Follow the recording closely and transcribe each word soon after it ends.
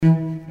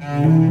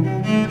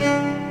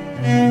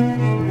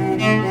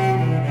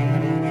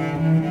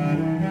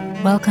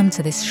Welcome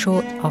to this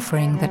short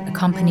offering that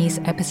accompanies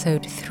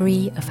episode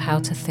 3 of How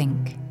to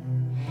Think.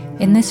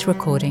 In this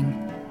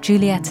recording,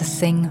 Julietta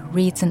Singh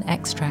reads an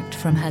extract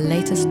from her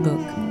latest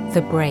book,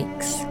 The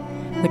Breaks,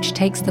 which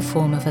takes the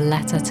form of a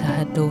letter to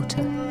her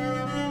daughter.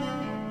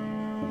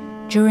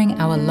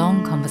 During our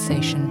long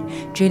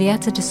conversation,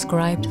 Julietta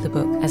described the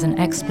book as an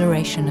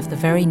exploration of the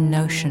very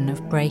notion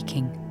of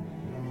breaking,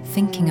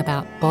 thinking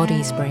about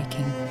bodies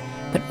breaking,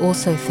 but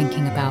also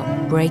thinking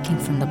about breaking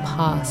from the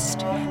past,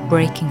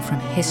 breaking from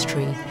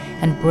history,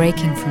 and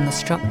breaking from the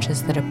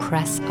structures that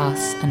oppress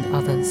us and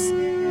others.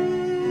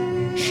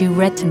 She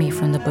read to me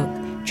from the book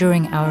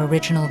during our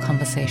original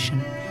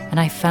conversation, and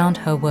I found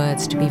her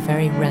words to be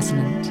very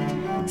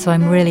resonant, so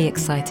I'm really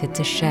excited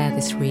to share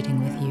this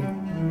reading with you.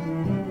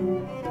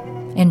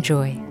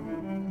 Enjoy.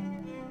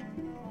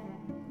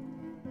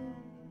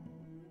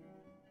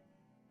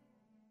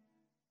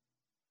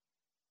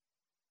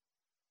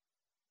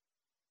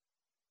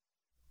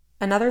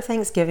 Another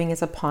Thanksgiving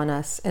is upon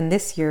us, and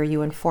this year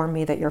you inform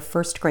me that your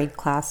first grade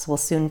class will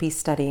soon be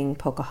studying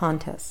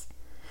Pocahontas.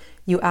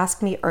 You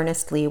ask me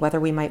earnestly whether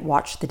we might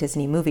watch the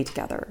Disney movie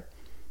together.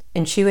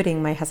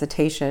 Intuiting my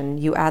hesitation,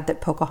 you add that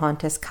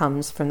Pocahontas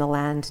comes from the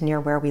land near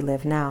where we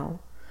live now,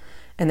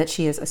 and that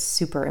she is a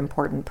super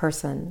important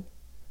person.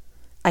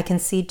 I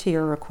concede to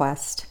your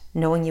request,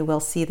 knowing you will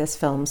see this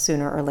film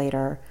sooner or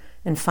later,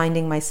 and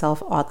finding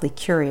myself oddly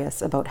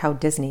curious about how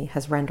Disney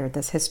has rendered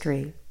this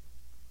history.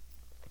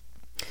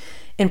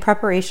 In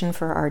preparation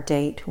for our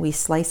date, we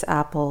slice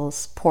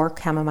apples, pour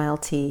chamomile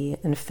tea,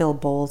 and fill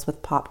bowls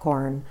with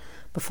popcorn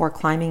before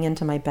climbing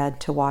into my bed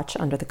to watch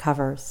Under the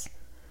Covers.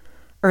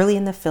 Early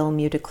in the film,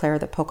 you declare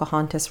that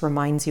Pocahontas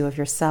reminds you of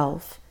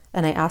yourself,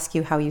 and I ask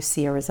you how you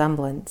see a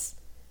resemblance.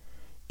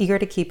 Eager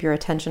to keep your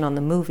attention on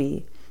the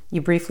movie,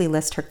 you briefly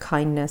list her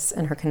kindness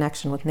and her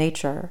connection with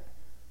nature.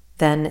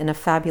 Then, in a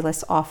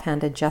fabulous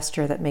offhanded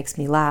gesture that makes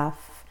me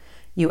laugh,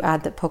 you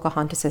add that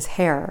Pocahontas's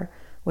hair,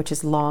 which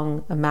is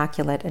long,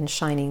 immaculate, and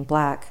shining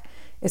black,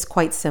 is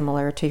quite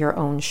similar to your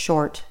own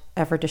short,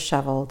 ever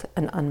disheveled,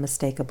 and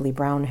unmistakably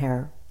brown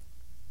hair.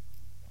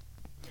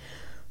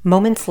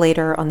 Moments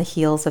later, on the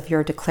heels of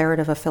your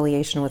declarative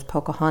affiliation with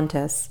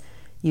Pocahontas,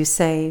 you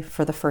say,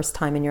 for the first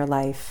time in your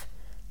life,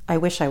 "I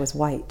wish I was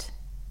white."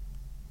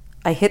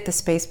 I hit the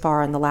space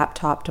bar on the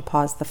laptop to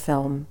pause the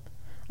film.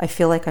 I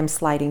feel like I'm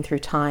sliding through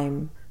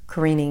time,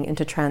 careening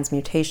into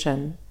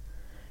transmutation.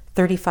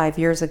 35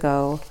 years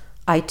ago,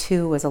 I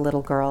too was a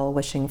little girl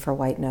wishing for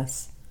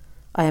whiteness.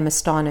 I am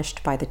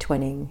astonished by the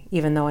twinning,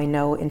 even though I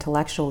know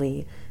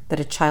intellectually that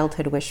a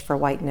childhood wish for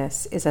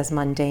whiteness is as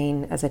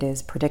mundane as it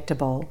is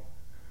predictable.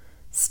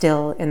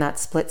 Still, in that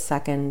split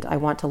second, I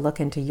want to look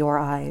into your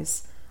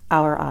eyes,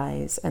 our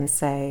eyes, and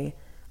say,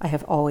 "I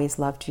have always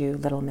loved you,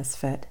 little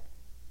misfit."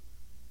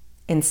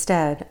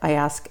 Instead, I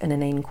ask an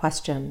inane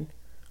question.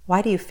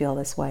 Why do you feel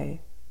this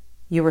way?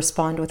 You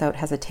respond without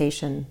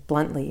hesitation,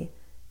 bluntly,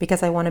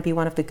 "Because I want to be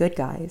one of the good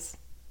guys."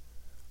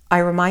 I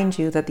remind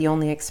you that the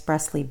only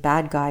expressly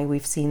bad guy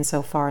we've seen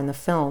so far in the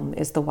film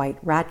is the white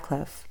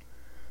Radcliffe.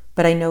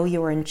 But I know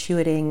you are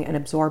intuiting and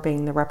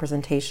absorbing the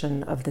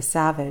representation of the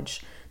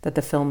savage that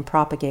the film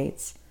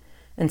propagates.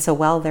 And so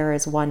while there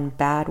is one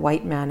bad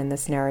white man in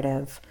this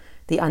narrative,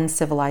 the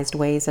uncivilized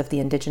ways of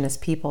the indigenous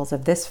peoples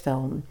of this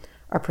film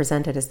are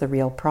presented as the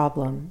real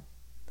problem.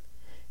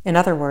 In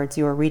other words,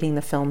 you are reading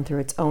the film through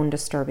its own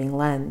disturbing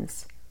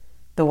lens.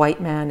 The white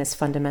man is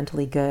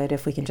fundamentally good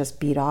if we can just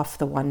beat off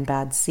the one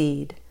bad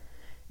seed,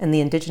 and the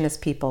indigenous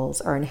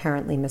peoples are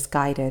inherently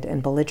misguided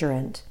and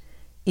belligerent,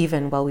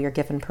 even while we are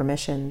given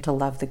permission to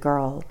love the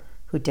girl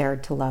who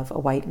dared to love a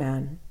white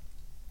man.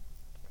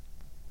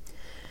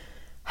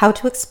 How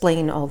to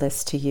explain all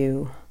this to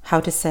you, how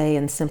to say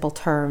in simple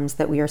terms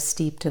that we are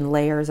steeped in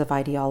layers of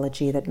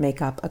ideology that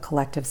make up a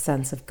collective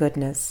sense of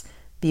goodness,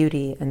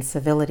 beauty, and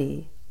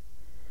civility.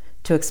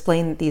 To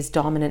explain that these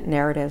dominant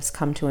narratives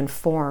come to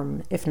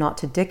inform, if not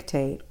to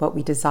dictate, what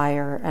we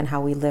desire and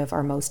how we live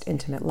our most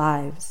intimate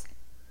lives.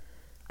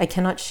 I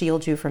cannot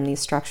shield you from these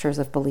structures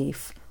of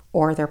belief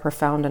or their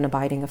profound and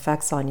abiding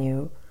effects on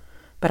you,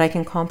 but I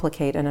can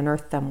complicate and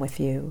unearth them with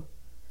you.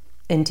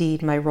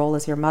 Indeed, my role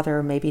as your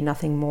mother may be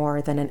nothing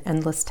more than an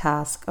endless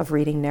task of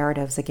reading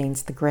narratives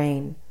against the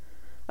grain,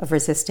 of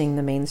resisting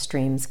the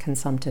mainstream's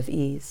consumptive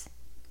ease.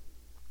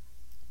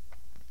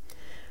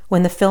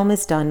 When the film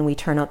is done, we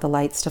turn out the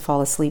lights to fall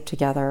asleep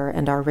together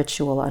and our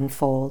ritual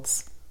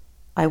unfolds.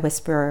 I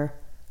whisper,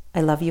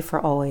 "I love you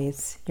for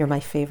always. You're my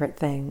favorite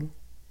thing."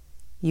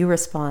 You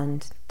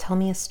respond, "Tell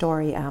me a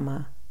story,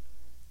 Amma."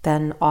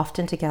 Then,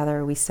 often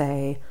together, we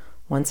say,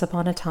 "Once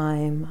upon a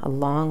time, a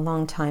long,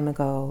 long time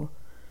ago,"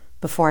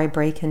 before I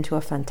break into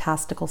a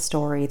fantastical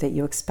story that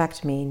you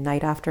expect me,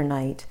 night after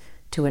night,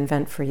 to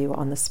invent for you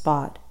on the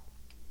spot.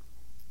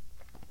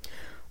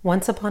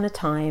 Once upon a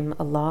time,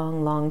 a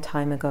long, long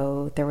time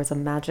ago, there was a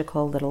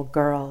magical little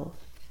girl.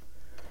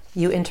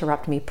 You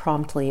interrupt me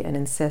promptly and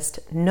insist,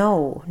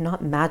 "No,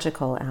 not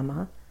magical,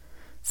 Amma."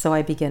 So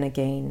I begin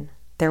again.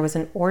 There was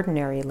an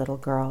ordinary little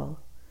girl.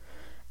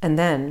 And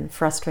then,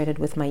 frustrated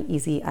with my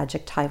easy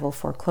adjectival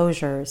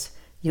foreclosures,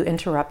 you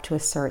interrupt to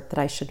assert that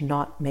I should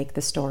not make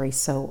the story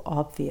so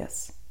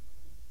obvious.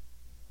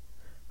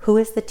 Who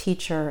is the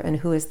teacher and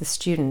who is the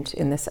student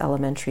in this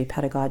elementary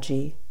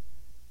pedagogy?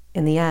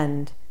 In the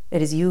end,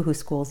 it is you who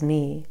schools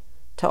me,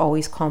 to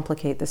always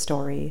complicate the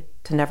story,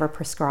 to never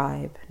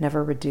prescribe,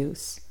 never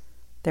reduce.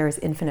 There is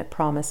infinite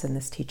promise in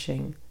this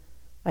teaching.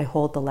 I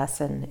hold the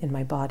lesson in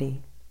my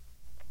body.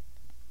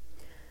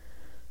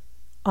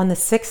 On the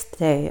 6th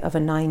day of a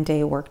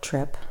 9-day work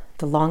trip,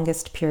 the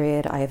longest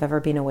period I have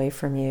ever been away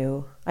from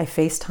you, I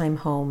FaceTime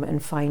home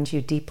and find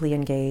you deeply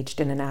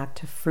engaged in an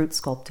act of fruit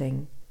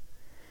sculpting.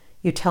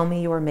 You tell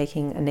me you are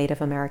making a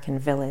Native American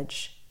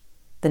village.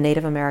 The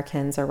Native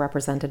Americans are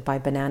represented by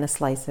banana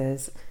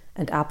slices,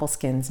 and apple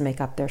skins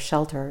make up their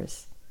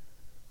shelters.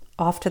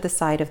 Off to the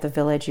side of the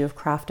village, you have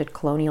crafted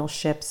colonial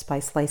ships by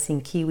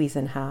slicing kiwis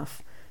in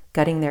half,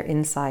 gutting their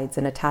insides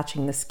and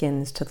attaching the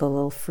skins to the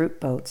little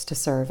fruit boats to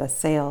serve as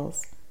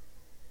sails.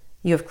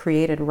 You have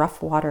created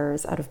rough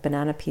waters out of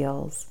banana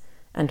peels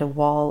and a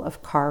wall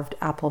of carved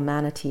apple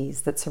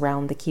manatees that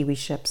surround the kiwi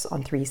ships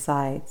on 3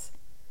 sides.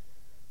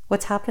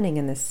 What's happening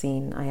in this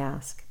scene, I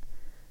ask.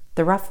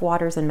 The rough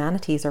waters and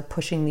manatees are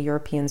pushing the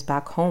Europeans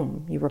back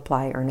home, you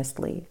reply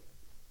earnestly.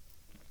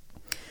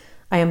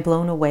 I am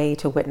blown away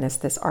to witness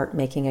this art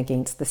making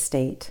against the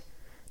state,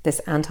 this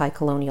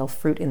anti-colonial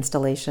fruit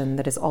installation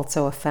that is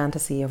also a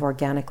fantasy of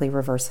organically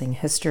reversing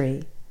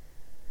history.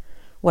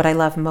 What I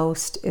love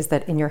most is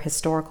that in your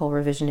historical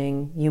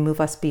revisioning, you move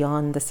us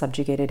beyond the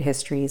subjugated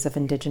histories of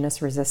indigenous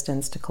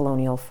resistance to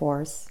colonial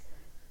force.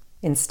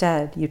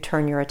 Instead, you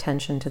turn your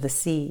attention to the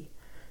sea,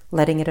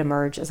 letting it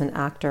emerge as an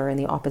actor in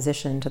the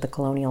opposition to the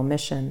colonial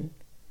mission.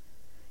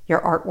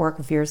 Your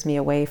artwork veers me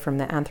away from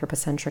the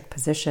anthropocentric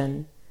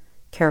position,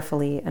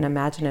 carefully and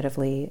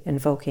imaginatively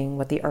invoking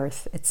what the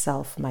earth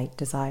itself might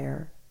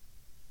desire.